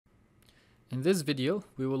In this video,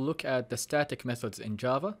 we will look at the static methods in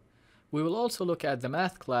Java. We will also look at the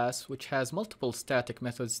math class, which has multiple static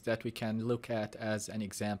methods that we can look at as an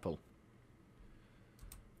example.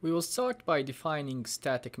 We will start by defining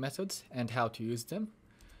static methods and how to use them.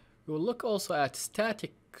 We will look also at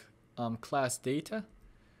static class data.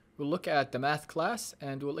 We'll look at the math class,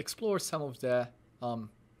 and we'll explore some of the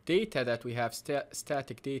data that we have,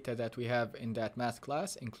 static data that we have in that math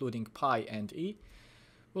class, including pi and e.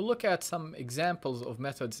 We'll look at some examples of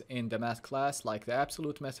methods in the math class, like the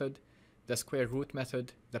absolute method, the square root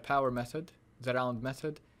method, the power method, the round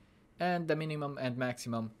method, and the minimum and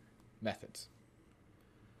maximum methods.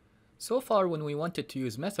 So far, when we wanted to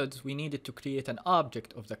use methods, we needed to create an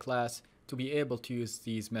object of the class to be able to use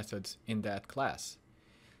these methods in that class.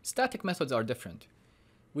 Static methods are different.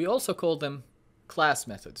 We also call them class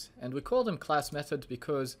methods, and we call them class methods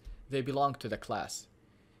because they belong to the class.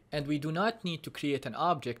 And we do not need to create an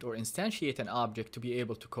object or instantiate an object to be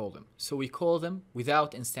able to call them. So we call them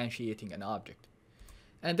without instantiating an object.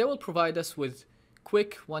 And they will provide us with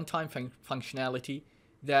quick one-time functionality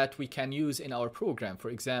that we can use in our program. For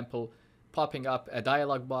example, popping up a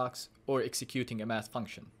dialog box or executing a math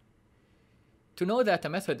function. To know that a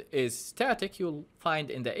method is static, you'll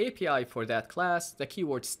find in the API for that class the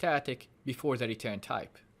keyword static before the return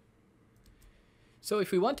type. So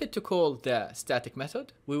if we wanted to call the static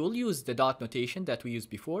method, we will use the dot notation that we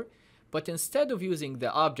used before, but instead of using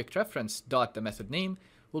the object reference dot the method name,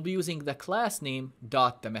 we'll be using the class name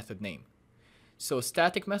dot the method name. So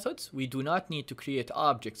static methods, we do not need to create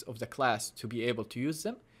objects of the class to be able to use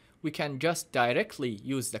them. We can just directly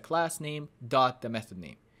use the class name dot the method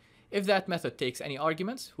name. If that method takes any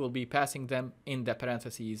arguments, we'll be passing them in the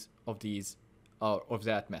parentheses of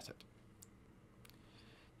that method.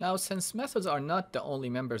 Now, since methods are not the only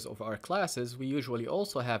members of our classes, we usually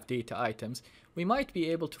also have data items. We might be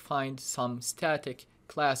able to find some static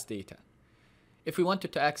class data. If we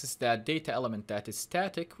wanted to access that data element that is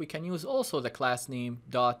static, we can use also the class name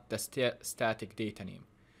dot the static data name.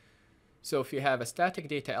 So if you have a static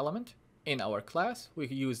data element in our class, we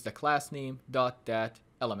use the class name dot that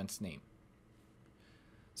element's name.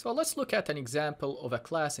 So let's look at an example of a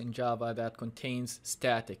class in Java that contains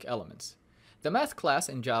static elements. The math class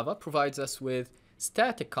in Java provides us with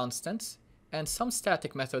static constants and some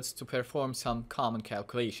static methods to perform some common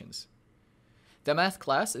calculations. The math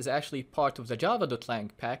class is actually part of the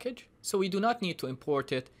java.lang package, so we do not need to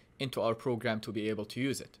import it into our program to be able to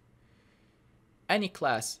use it. Any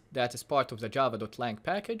class that is part of the java.lang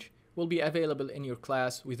package will be available in your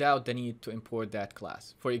class without the need to import that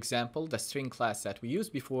class. For example, the string class that we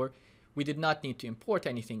used before, we did not need to import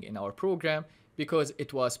anything in our program because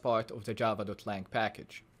it was part of the java.lang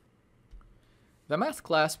package. The math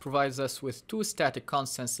class provides us with two static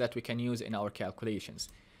constants that we can use in our calculations.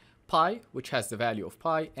 Pi, which has the value of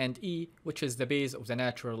pi, and e, which is the base of the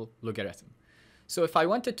natural logarithm. So if I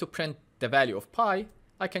wanted to print the value of pi,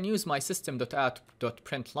 I can use my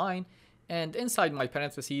system.out.println, and inside my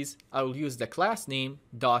parentheses, I will use the class name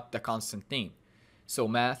dot the constant name. So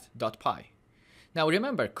math.pi. Now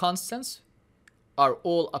remember, constants are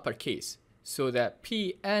all uppercase, so that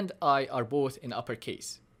p and I are both in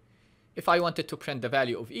uppercase. If I wanted to print the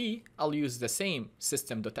value of e, I'll use the same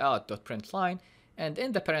system.out.println, and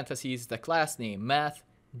in the parentheses, the class name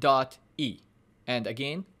math.e. And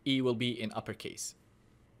again, e will be in uppercase.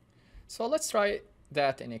 So let's try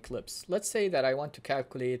that in Eclipse. Let's say that I want to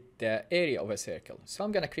calculate the area of a circle. So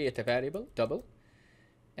I'm going to create a variable, double,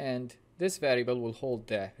 and this variable will hold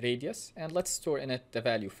the radius, and let's store in it the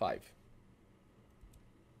value 5.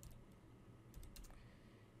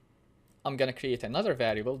 I'm going to create another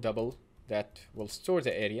variable, double, that will store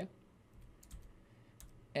the area.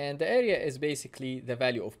 And the area is basically the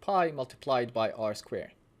value of pi multiplied by r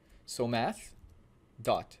squared. So math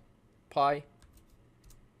dot pi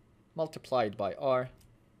multiplied by r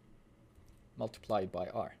multiplied by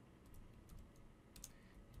r.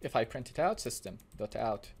 If I print it out,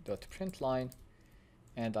 system.out.println,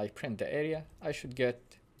 and I print the area, I should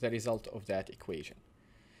get the result of that equation.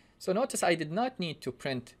 So notice I did not need to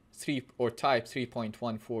print 3 or type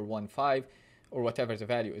 3.1415 or whatever the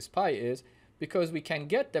value is pi is, because we can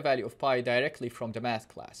get the value of pi directly from the math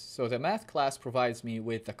class. So the math class provides me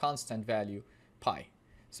with the constant value pi.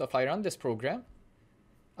 So if I run this program,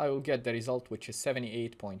 I will get the result, which is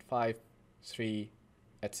 78.53,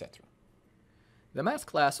 etc. The math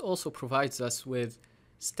class also provides us with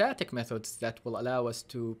static methods that will allow us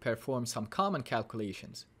to perform some common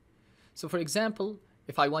calculations. So for example,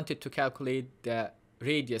 if I wanted to calculate the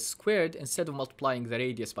radius squared, instead of multiplying the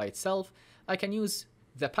radius by itself, I can use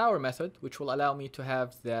the power method, which will allow me to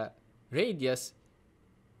have the radius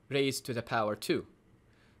raised to the power 2.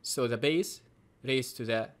 So the base raised to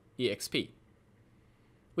the exp.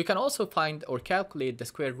 We can also find or calculate the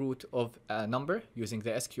square root of a number using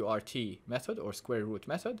the sqrt method or square root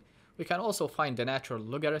method. We can also find the natural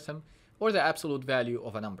logarithm or the absolute value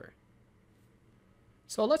of a number.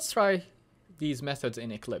 So let's try these methods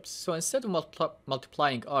in Eclipse. So instead of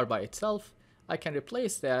multiplying r by itself, I can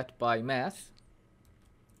replace that by math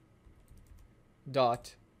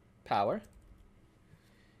dot power,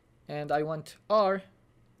 and I want r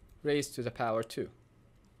raised to the power 2.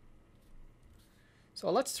 So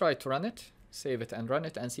let's try to run it, save it and run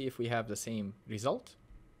it, and see if we have the same result.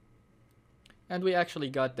 And we actually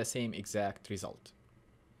got the same exact result.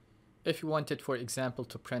 If you wanted, for example,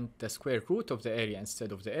 to print the square root of the area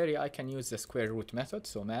instead of the area, I can use the square root method,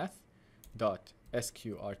 so math.sqrt,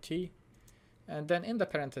 and then in the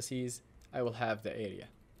parentheses I will have the area.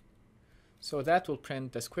 So that will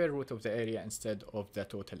print the square root of the area instead of the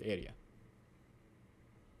total area.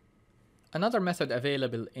 Another method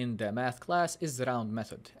available in the math class is the round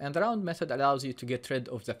method, and the round method allows you to get rid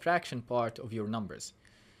of the fraction part of your numbers.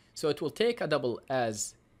 So it will take a double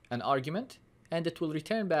as an argument, and it will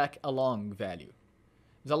return back a long value.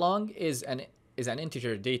 The long is an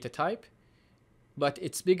integer data type, but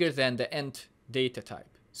it's bigger than the int data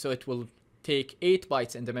type, so it will take 8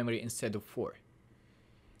 bytes in the memory instead of 4.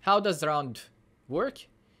 How does the round work?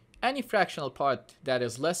 Any fractional part that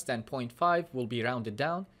is less than 0.5 will be rounded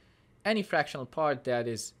down. Any fractional part that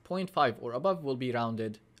is 0.5 or above will be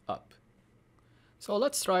rounded up. So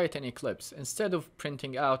let's try it in Eclipse. Instead of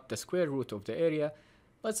printing out the square root of the area,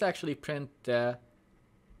 let's actually print the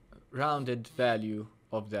rounded value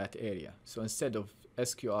of that area. So instead of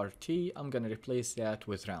sqrt, I'm going to replace that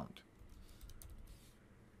with round.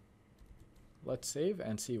 Let's save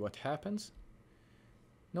and see what happens.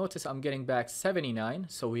 Notice I'm getting back 79,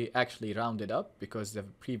 so we actually rounded up because the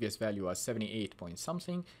previous value was 78 point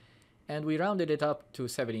something, and we rounded it up to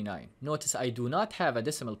 79. Notice I do not have a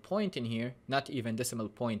decimal point in here, not even decimal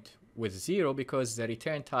point with 0, because the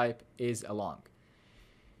return type is a long.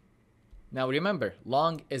 Now remember,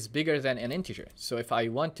 long is bigger than an integer, so if I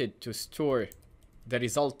wanted to store the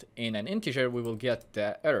result in an integer, we will get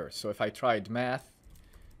the error. So if I tried math.round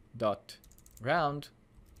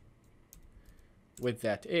with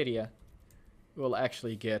that area, we'll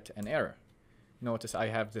actually get an error. Notice I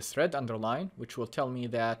have this red underline, which will tell me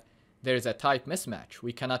that there is a type mismatch.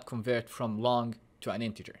 We cannot convert from long to an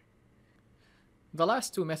integer. The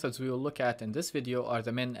last two methods we will look at in this video are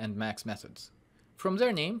the min and max methods. From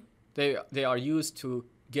their name, they are used to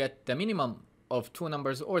get the minimum of two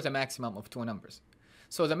numbers or the maximum of two numbers.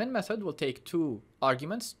 So the min method will take two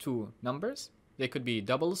arguments, two numbers. They could be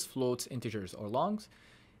doubles, floats, integers, or longs,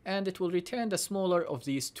 and it will return the smaller of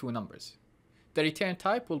these two numbers. The return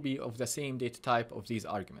type will be of the same data type of these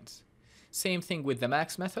arguments. Same thing with the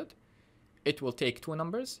max method. It will take two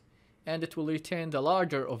numbers, and it will return the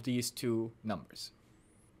larger of these two numbers.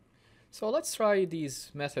 So let's try these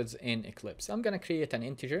methods in Eclipse. I'm going to create an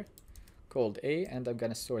integer called a, and I'm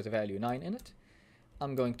going to store the value 9 in it.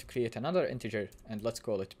 I'm going to create another integer, and let's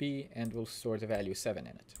call it b, and we'll store the value 7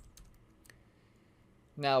 in it.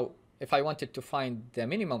 Now, if I wanted to find the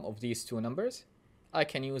minimum of these two numbers, I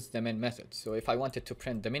can use the min method. So if I wanted to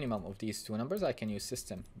print the minimum of these two numbers, I can use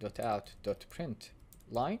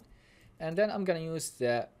system.out.println, and then I'm going to use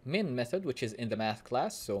the min method, which is in the math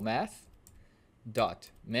class, so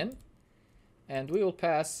math.min, and we will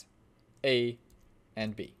pass a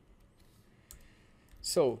and b.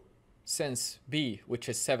 So since b, which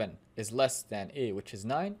is 7, is less than a, which is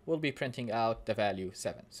 9, we'll be printing out the value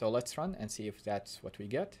 7. So let's run and see if that's what we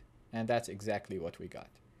get, and that's exactly what we got.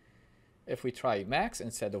 If we try max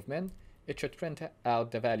instead of min, it should print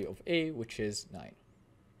out the value of a, which is 9.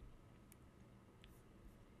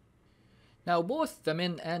 Now both the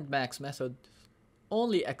min and max method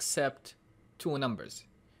only accept two numbers.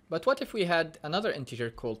 But what if we had another integer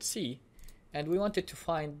called c, and we wanted to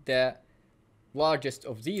find the largest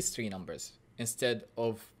of these three numbers instead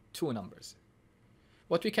of two numbers?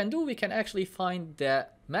 What we can do, we can actually find the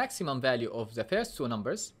maximum value of the first two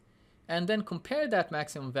numbers, and then compare that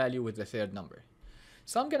maximum value with the third number.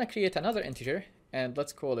 So I'm going to create another integer, and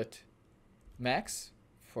let's call it max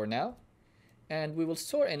for now, and we will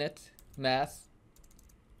store in it math.max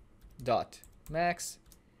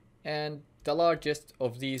and the largest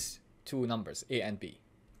of these two numbers, a and b.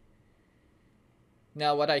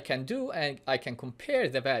 Now what I can do, and I can compare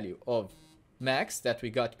the value of max that we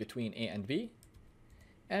got between a and b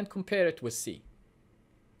and compare it with c.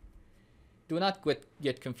 Do not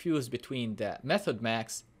get confused between the method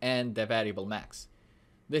max and the variable max.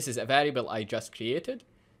 This is a variable I just created,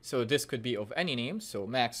 So this could be of any name, so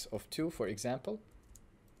max of 2, for example.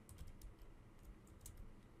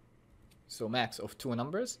 So max of 2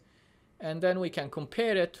 numbers. And then we can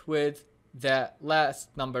compare it with the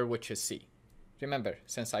last number, which is C. Remember,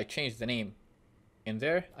 since I changed the name in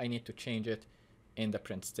there, I need to change it in the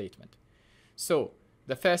print statement. So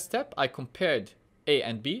the first step, I compared A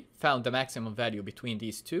and B, found the maximum value between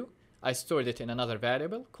these two. I stored it in another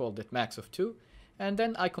variable, called it max of 2. And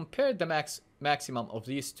then I compared the maximum of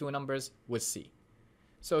these two numbers with C.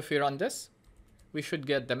 So if we run this, we should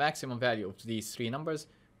get the maximum value of these three numbers,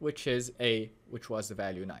 which is A, which was the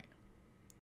value 9.